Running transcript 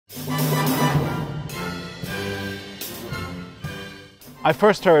I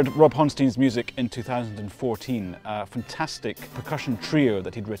first heard Rob Honstein's music in 2014, a fantastic percussion trio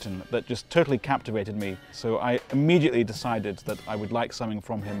that he'd written that just totally captivated me. So I immediately decided that I would like something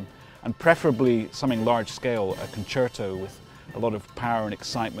from him, and preferably something large scale, a concerto with a lot of power and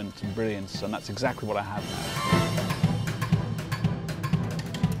excitement and brilliance, and that's exactly what I have now.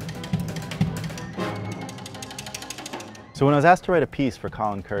 So when I was asked to write a piece for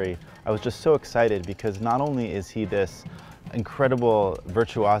Colin Currie, I was just so excited because not only is he this incredible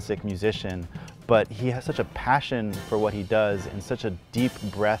virtuosic musician, but he has such a passion for what he does and such a deep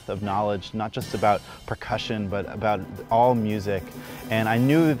breadth of knowledge, not just about percussion, but about all music. And I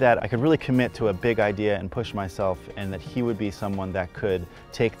knew that I could really commit to a big idea and push myself, and that he would be someone that could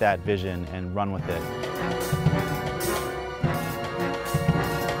take that vision and run with it.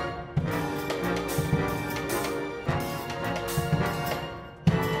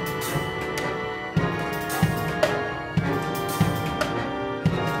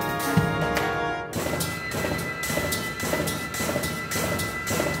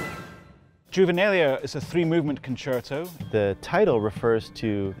 Juvenalia is a 3-movement concerto. The title refers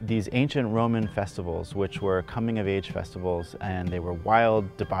to these ancient Roman festivals, which were coming-of-age festivals, and they were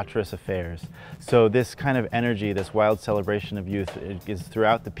wild, debaucherous affairs. So this kind of energy, this wild celebration of youth, is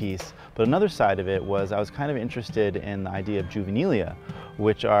throughout the piece. But another side of it was I was kind of interested in the idea of Juvenalia,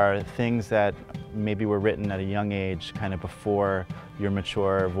 which are things that maybe were written at a young age, kind of before your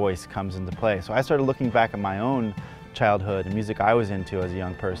mature voice comes into play. So I started looking back at my own childhood and music I was into as a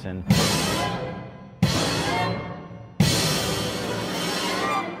young person.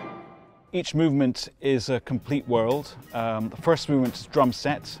 Each movement is a complete world. The first movement is drum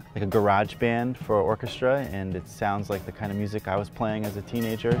set. Like a garage band for orchestra, and it sounds like the kind of music I was playing as a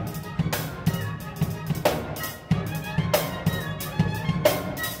teenager.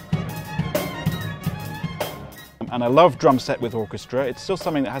 And I love drum set with orchestra. It's still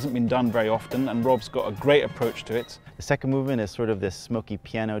something that hasn't been done very often, and Rob's got a great approach to it. The second movement is sort of this smoky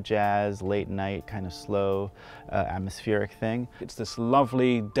piano jazz, late night, kind of slow, atmospheric thing. It's this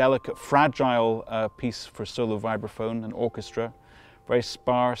lovely, delicate, fragile piece for solo vibraphone and orchestra. Very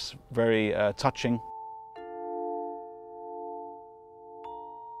sparse, very touching.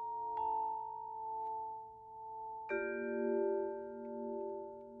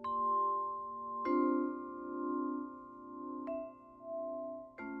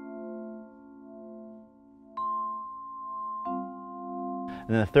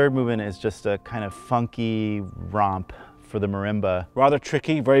 And then the third movement is just a kind of funky romp for the marimba. Rather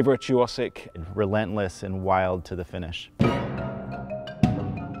tricky, very virtuosic. Relentless and wild to the finish.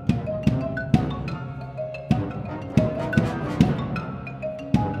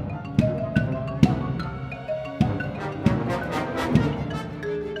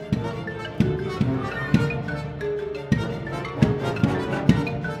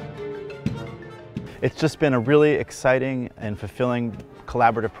 It's just been a really exciting and fulfilling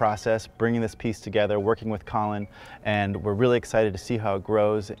collaborative process, bringing this piece together, working with Colin, and we're really excited to see how it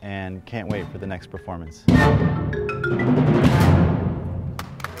grows and can't wait for the next performance.